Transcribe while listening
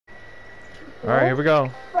Alright, here we go.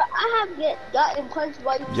 But I have gotten punched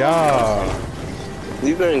by you. Yeah.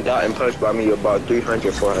 You've been gotten punched by me about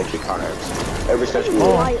 300, 400 times. Ever since we were.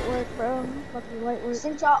 Light work, bro. Fucking light work.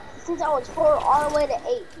 Since I was 4 all the way to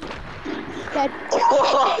 8. Dead.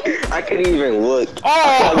 I couldn't even look.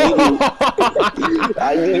 Oh!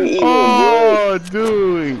 I didn't even Oh, look.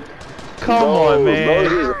 dude. Come Bro, on, man.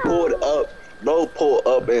 Bro just pulled up. Bro pulled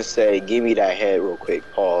up and said, "Give me that head real quick."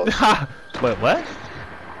 Pause. Wait, what?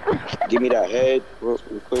 Give me that head real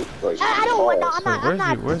quick. Like, I don't want. pause. I'm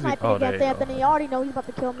not Where's he? sniping Oh, there against you go. Anthony. You already know he's about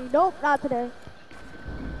to kill me. Nope, not today.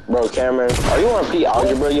 Bro, Cameron, are you on P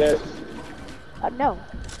algebra yet? No.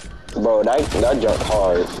 Bro, that jumped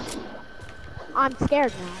hard. I'm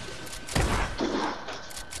scared now.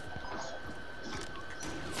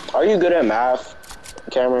 Are you good at math,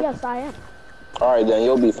 Cameron? Yes, I am. Alright, then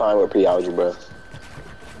you'll be fine with P algebra.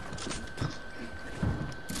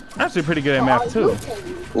 Actually pretty good at math, too.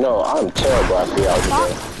 No, I'm terrible at P algebra.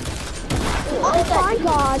 Oh my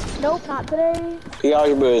god. Nope, not today. P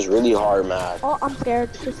algebra is really hard math. Oh, I'm scared.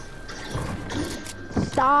 Just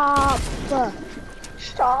stop.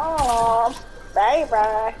 Stop.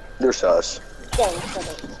 Bye. You're sus. No.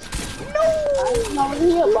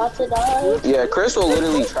 He about to die. Yeah, Chris will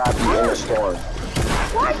literally trap you in a storm.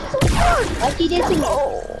 Why are you so hard? Like he did to me.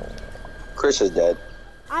 Chris is dead.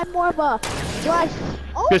 I'm more of a flash.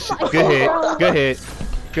 Oh Good, my good hit. god. Good hit.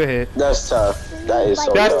 Good hit. That's tough. That is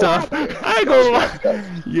so That's tough. tough. I ain't gonna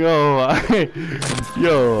lie.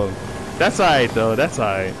 Yo. That's alright, though. That's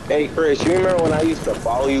alright. Hey, Chris, you remember when I used to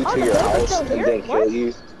follow you to your house and then kill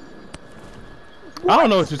you? I don't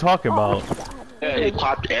know what you're talking about. Yeah, he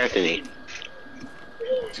clapped Anthony.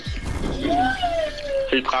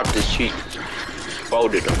 He clapped his cheek,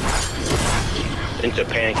 folded them into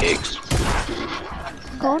pancakes.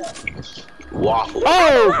 Gone? Waffle.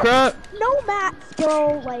 Oh, crap. No mats,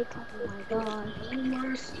 bro. Like, oh my god.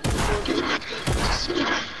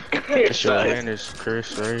 That's your man is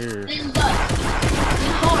Chris right here.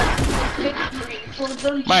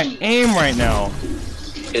 My aim right now.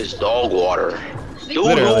 It's dog water. Dude,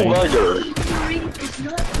 Literally.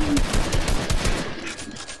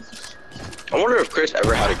 I wonder if Chris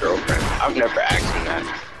ever had a girlfriend. I've never asked him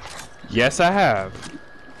that. Yes, I have.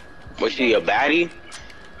 Was she a baddie?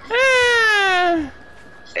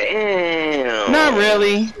 Damn. Not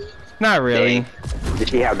really. Not really. Did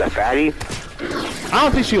she have the fatty? I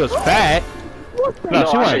don't think she was fat. No,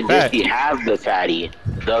 she I wasn't said, fat. did she have the fatty?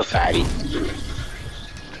 The fatty.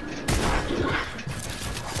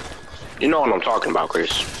 You know what I'm talking about,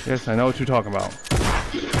 Chris. Yes, I know what you're talking about.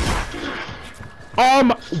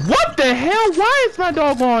 What the hell? Why is my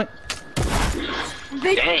dog on?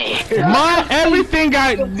 Dang. My everything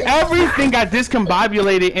got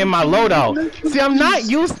discombobulated in my loadout. See, I'm not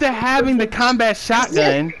used to having the combat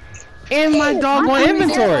shotgun in my doggone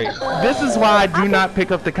inventory. This is why I do not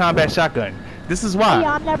pick up the combat shotgun. This is Yeah, why.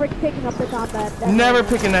 I'm never picking up the combat. Never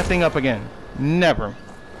picking that thing up again. Never.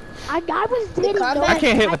 I was hitting those. I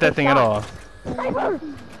can't hit with that thing at all. Sniper.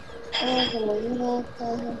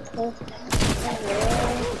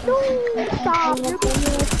 No, stop. You're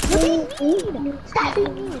being mean. Stop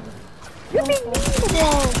being mean. You're being mean, bro.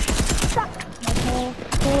 Stop.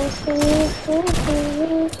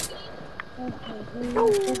 No.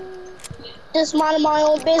 Just minding my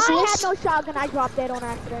own I had business. no shotgun. I dropped it on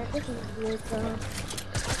accident. This is weird, bro.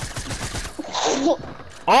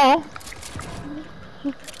 Oh.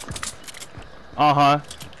 Uh-huh.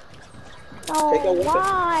 No, Take a weapon.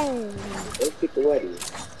 why? Let's pick the wedding.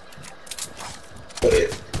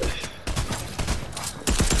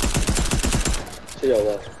 To your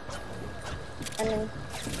left.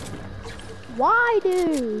 Why,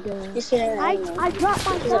 dude? You see that? I dropped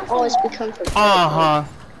my It shotgun. always become from Uh-huh.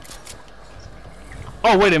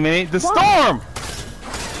 Oh, wait a minute. The storm!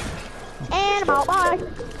 And I'm out. Bye.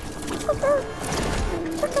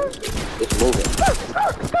 It's moving.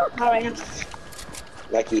 Alright.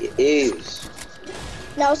 Like it is.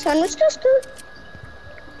 Now it's time to go scoot.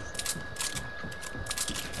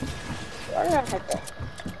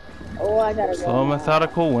 Oh, I gotta go. Slow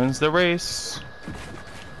methodical wins the race.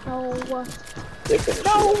 No. They're finna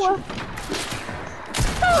No.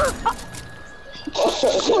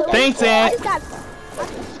 Thanks, Ant.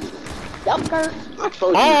 Yup, Kurt. I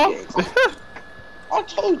told you. Oh! James. I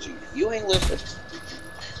told you. You ain't listen.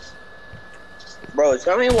 Bro,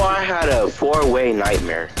 tell me why I had a 4-way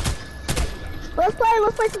nightmare. Let's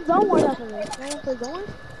play some Zone Wars after this. Wanna play Zone Wars?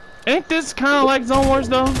 Ain't this kind of like Zone Wars,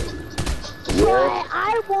 though? But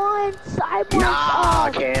I want, Nah,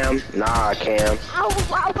 Cam. Nah, Cam.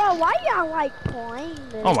 why y'all like playing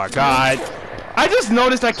this? Oh my god. I just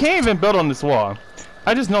noticed I can't even build on this wall.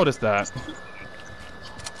 I just noticed that.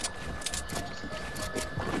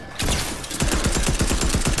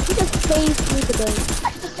 pays me the bill.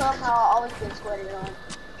 I just somehow always get sweated on.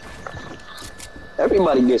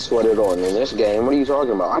 Everybody gets sweated on in this game. What are you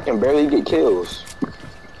talking about? I can barely get kills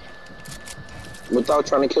without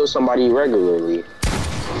trying to kill somebody regularly.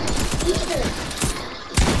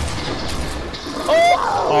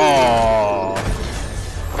 Oh.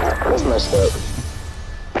 That's messed up.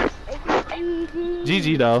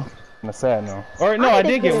 GG though. On a sad note. Or no, I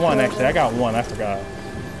did get one actually. I got one. I forgot.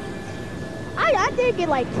 I did get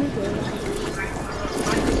like 2 games.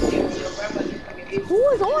 Who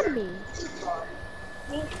was on me?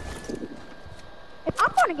 If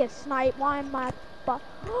I'm gonna get sniped, why am I? Start.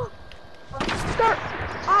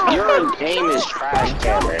 Oh, Your game is trash,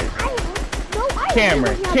 Cameron.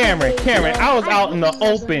 Cameron, I was out in the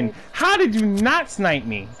open. How did you not snipe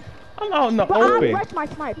me? I'm out in the open. I rushed my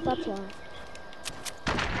snipe, that's why.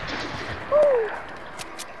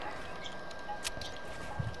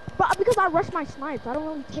 But because I rush my snipes, I don't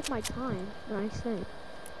really take my time when I snipe.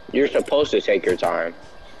 You're supposed to take your time.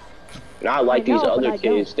 Not like these other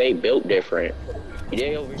kids, they built different.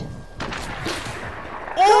 Yeah, over here.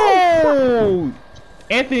 Oh!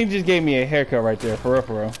 Anthony just gave me a haircut right there, for real,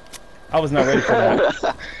 for real. I was not ready for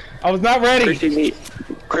that. I was not ready.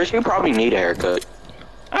 Chris, you probably need a haircut.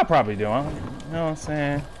 I probably do. You know what I'm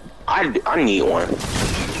saying? I need one.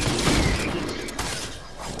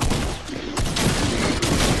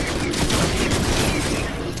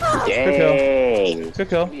 Dang. Good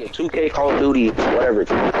kill. 2K Call of Duty, whatever.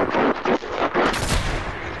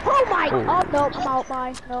 Oh my! Oh nope, I'm out.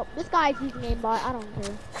 Bye. Nope. This guy's using aimbot. I don't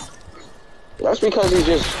care. That's because he's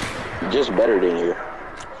just better than you.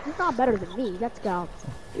 He's not better than me. Let's go.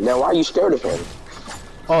 Then why are you scared of him?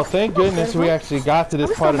 Oh, thank goodness we actually got to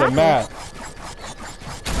this part of the map.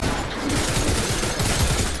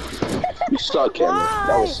 You suck, Cameron.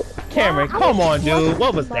 That was Cameron, come on, dude.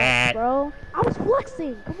 What was that? Bro, I was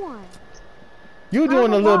flexing. Come on. You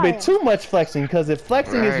doing a little bit too much flexing, because if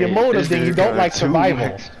flexing is your motive, then you don't like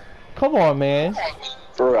survival. Come on, man.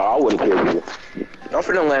 For real, I wouldn't kill you. Don't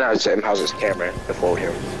for them land out of the same house as Cameron to fold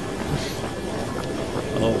him.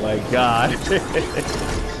 Oh my god.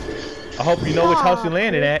 I hope you know which house you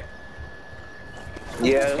landed at.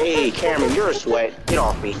 Yeah, hey Cameron, you're a sweat. Get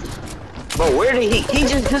off me. Bro, where did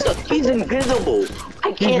he's invisible.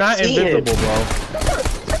 I can't see him. He's not invisible, bro.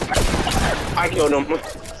 I killed him.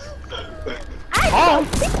 Oh,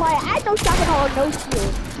 be quiet. I had no shotgun or no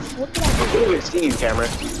shield. What did I do? I couldn't even see you, Cameron.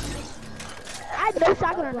 I had no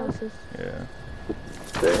shotgun or no assist. Yeah.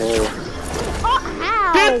 The hell? Oh,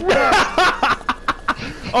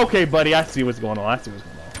 ow! Okay, buddy, I see what's going on.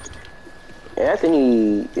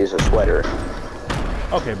 Anthony is a sweater.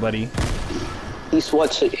 Okay, buddy. He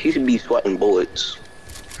sweats. He should be sweating bullets.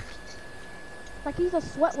 Like he's a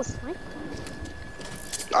sweat with snipers.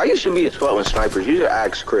 I used to be a sweat with snipers. You should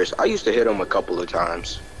ask Chris. I used to hit him a couple of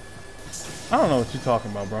times. I don't know what you're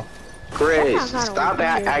talking about, bro. Chris, stop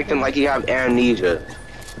acting like you have amnesia.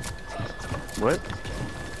 What?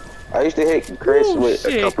 I used to hit Chris with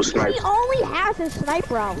a couple snipers. He only has his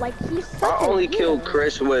sniper out. Like he's such I only killed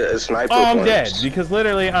Chris with a sniper. Oh, I'm dead because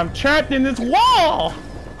literally I'm trapped in this wall.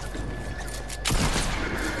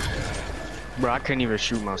 Bro, I couldn't even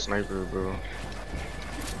shoot my sniper, bro.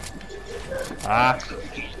 Ah.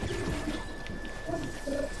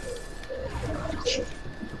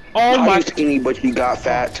 Oh my. You skinny, but you got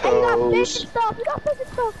fat toes. You got big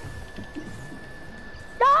stuff.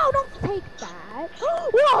 No, don't take that.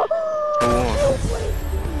 Whoa.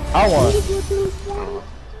 I won.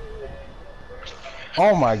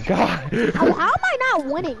 Oh my god. How am I not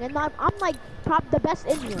winning? And I'm like the best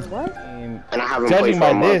in here. What? And I haven't Judging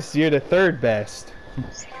played by this, you're the third best.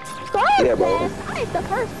 Yeah, bro. I ain't the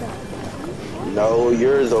first best. No,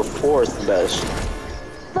 you're the fourth best.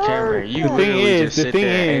 Cameron, you The thing literally is, just sit there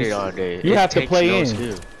and edit all day. you have to play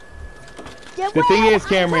in. The thing is,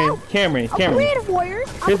 Cameron. Creative warrior.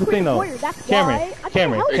 Here's the thing, though.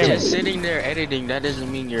 Cameron. Just sitting there editing, that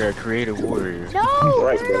doesn't mean you're a creative warrior. No.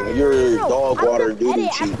 Right, bro. You're dog water duty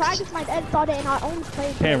I practice my edits all day, and I only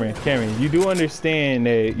play. Cameron, you do understand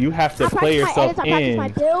that you have to play yourself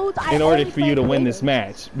in order for you to win this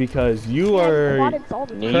match, because you are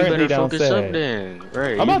currently downside.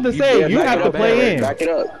 Right. I'm about to say you have to play in. Back it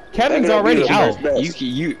up. Kevin's already out.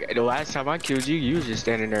 You. The last time I killed you, you was just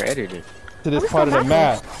standing there editing. To this part of the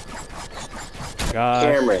map. God.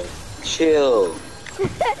 Cameron, chill.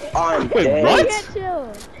 I'm Wait, dead. what?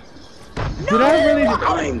 Did I really?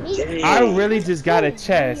 I'm dead. I really just got a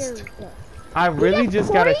chest. I really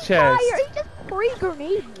just got a chest. He just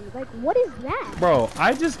pre-grenade me. Like, what is that? Bro,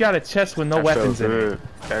 I just got a chest with no weapons in it.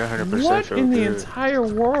 That 100% What feel in the good. entire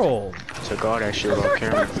world? Took all that shit off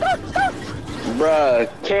camera. Bruh,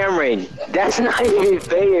 Cameron, that's not even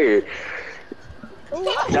fair.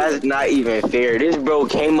 That's not even fair. This bro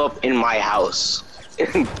came up in my house.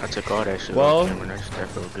 I took all that shit Well- off camera. That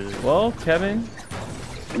felt good. Well, Kevin,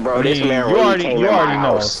 Bro, I this mean, man you really already came you in my already know.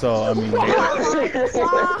 house. So I mean,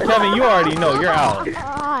 Kevin, you already know you're out.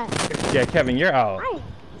 Yeah, Kevin, you're out.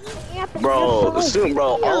 Bro, soon,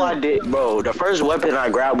 bro, all I did, bro, the first weapon I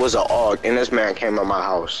grabbed was an AUG, and this man came in my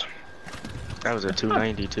house. That was a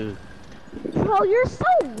 292. Bro, you're so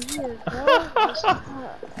weird, bro.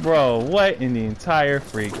 Bro, what in the entire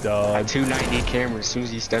freak, A dog? 290 camera as soon as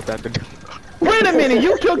he stepped out the door. Wait a minute,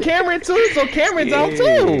 you killed Cameron too, so Cameron's out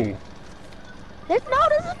too. This is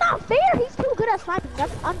not fair. He's too good at sniping.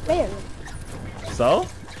 That's unfair. So,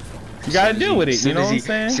 you gotta deal with it. You know what I'm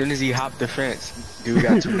saying? As soon as he hopped the fence, dude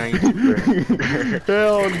got 290, bro.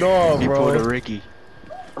 Hell no, He bro. pulled a Ricky.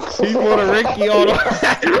 He pulled a Ricky on him.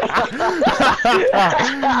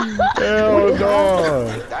 Hell no.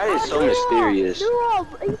 That is so mysterious.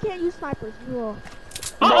 You can't use snipers. No.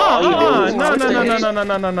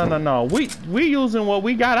 We using what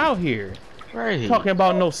we got out here. Right. Talking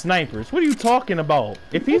about no snipers. What are you talking about?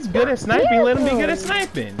 If he's good at sniping, let him be good at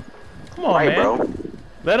sniping. Come on, Right, man. bro.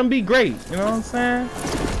 Let him be great. You know what I'm saying?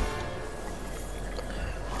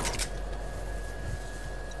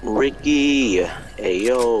 Ricky, hey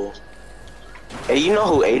yo. Hey, you know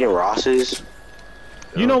who Aiden Ross is?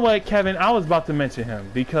 You know what, Kevin? I was about to mention him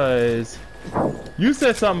because you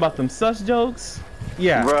said something about them sus jokes.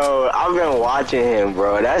 Yeah. Bro, I've been watching him,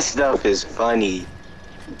 bro. That stuff is funny.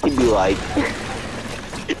 He'd be like,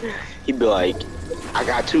 I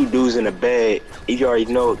got two dudes in the bed. You already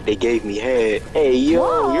know they gave me head. Hey,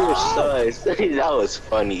 yo, you're sus. That was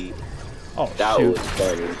funny. Oh, That shoot. was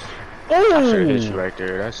funny. I should hit you Oh, right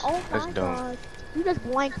there. That's Oh that's my dumb. god. You just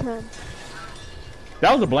blanked him.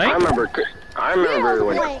 that was a blank? I remember Yeah, it was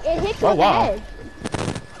when blank. It hit you Oh, in the wow. head.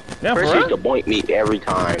 Yeah, Chris for used real? to boink me every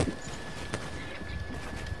time.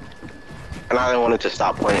 And I didn't want to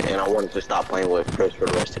stop playing, and I wanted to stop playing with Chris for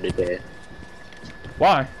the rest of the day.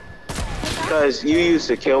 Why? Because you used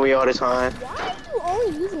to kill me all the time. Why are you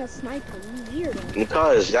only using a sniper? You weirdo.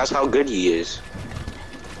 Because that's how good he is.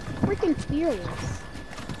 Freaking fearless.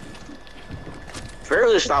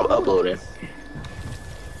 Fearless stop uploading.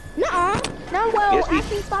 Nuh-uh. No, well, Yes,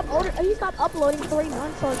 actually, he stopped uploading 3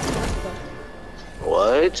 months or 2 months ago.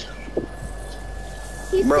 What?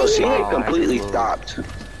 He's Bro, saying see, that it completely stopped.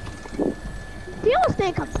 Fearless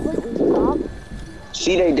didn't completely stop.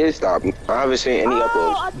 See, they did stop. I haven't seen any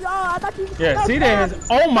uploads. I thought you Yeah, no, C-Day no, has.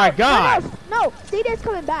 Oh my god! No, C-Day's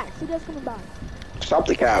coming back. C-Day's coming back. Stop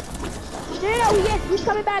the cap. No, he is. He's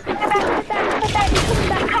coming back. He's coming back. He's coming back.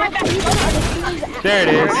 He's coming back. There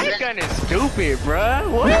it is. That gun is stupid, bruh.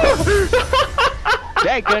 What?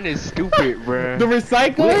 That gun is stupid, bruh. The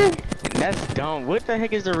recycler? That's dumb. What the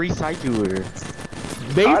heck is a recycler?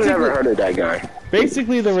 I never Basically, heard of that guy.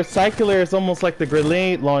 basically, the recycler is almost like the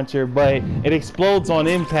grenade launcher, but it explodes on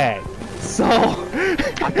impact. So,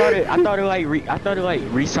 I thought it like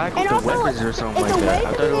recycled And the also, weapons or something it's like a that. way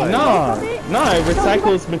I to thought it get was it. nah, it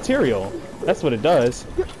recycles material. That's what it does.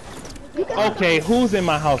 You can- Okay, who's in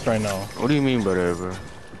my house right now? What do you mean by that, bro?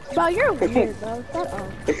 Bro, you're weird, bro. Shut up.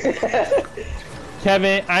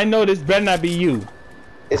 Kevin, I know this better not be you.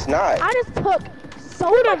 It's not. I just took so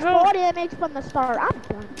much fall damage from the start. I'm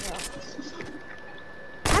done, bro.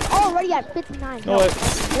 I'm already at 59. Know what?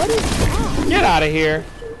 What is that? Get out of here.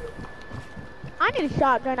 I need a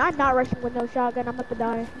shotgun. I'm not rushing with no shotgun. I'm about to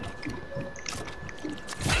die.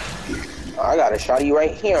 I got a shotty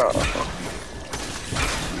right here.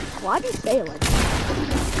 Why'd you say it like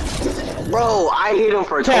that? Bro, I hit him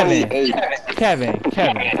for Kevin. 28. Kevin.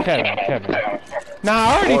 Now,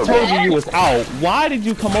 I already told you was out. Why did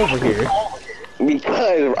you come over here?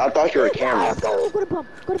 Because I thought you were a camera. Go to pump.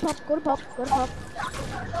 Go to pump. Go to pump. Go to pump.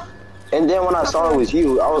 And then when I saw it was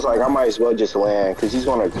you, I was like, I might as well just land, because he's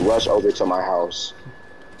going to rush over to my house.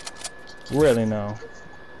 Really, no.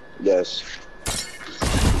 Yes.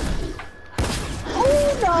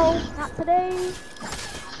 Oh no, not today.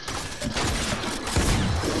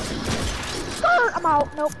 I'm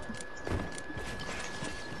out. Nope.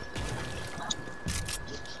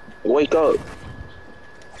 Wake up.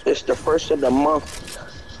 It's the first of the month.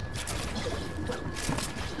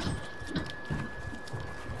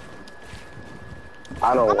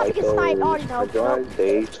 I don't I'm about like to get sniped, I already those. know. Majority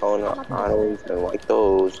Daytona, I don't even like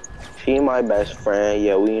those. She my best friend,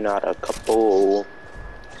 yeah, we not a couple.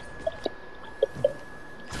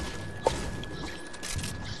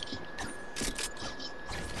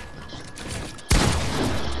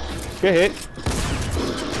 Good hit.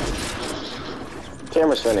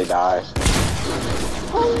 Camera's finna die.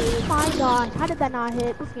 Oh my gosh, how did that not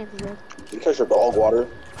hit? This game's weird. Because your dog water.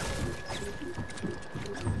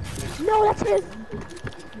 No, that's his.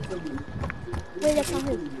 Wait, that's not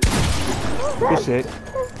his. Good shit.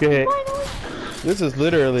 Good hit. This is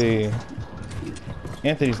literally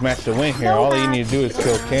Anthony's match to win here. No, All you need to do is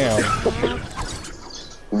kill Cam.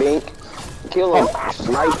 Bink. Kill him.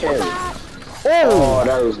 Snipe him. Oh!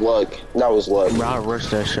 That was luck. That was luck. Bro, I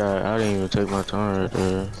rushed that shot. I didn't even take my time right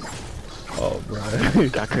there. Oh, bro.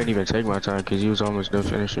 I couldn't even take my time because he was almost done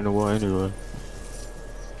finishing the wall anyway.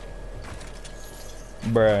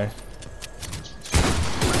 Bruh.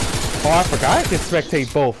 Oh, I forgot I can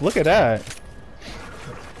spectate both. Look at that.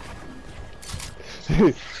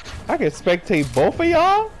 I can spectate both of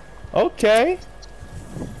y'all? Okay.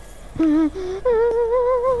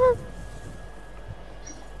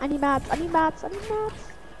 I need mats, I need mats, I need mats.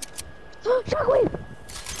 Shockwave!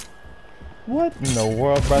 What in the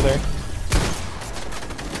world, brother?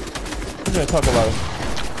 We're gonna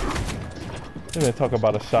talk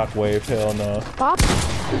about a shockwave. Hell no. Pop.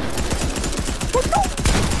 Oh no!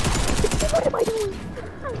 What am I doing?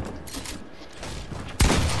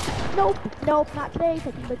 Nope, nope, not today.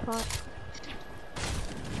 Taking big pot.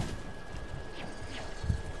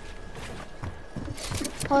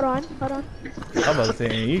 Hold on, hold on. I'm about to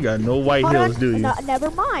say, you got no white Hold heels, on. do you? No, never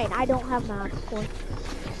mind. I don't have mats, of course.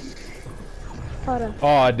 Hold on.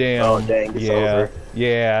 Oh damn. Oh, dang, it's yeah. over.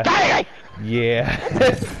 Yeah.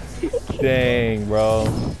 Yeah. Dang, bro.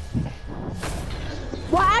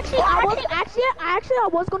 Well, actually, I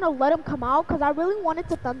was gonna let him come out because I really wanted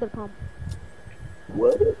to thunder come.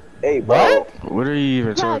 What? Hey, bro. What? What are you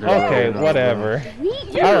even talking about? Okay, right now, whatever. We,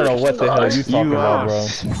 I don't know what the hell you talking about, bro.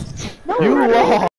 No, You we're- wrong.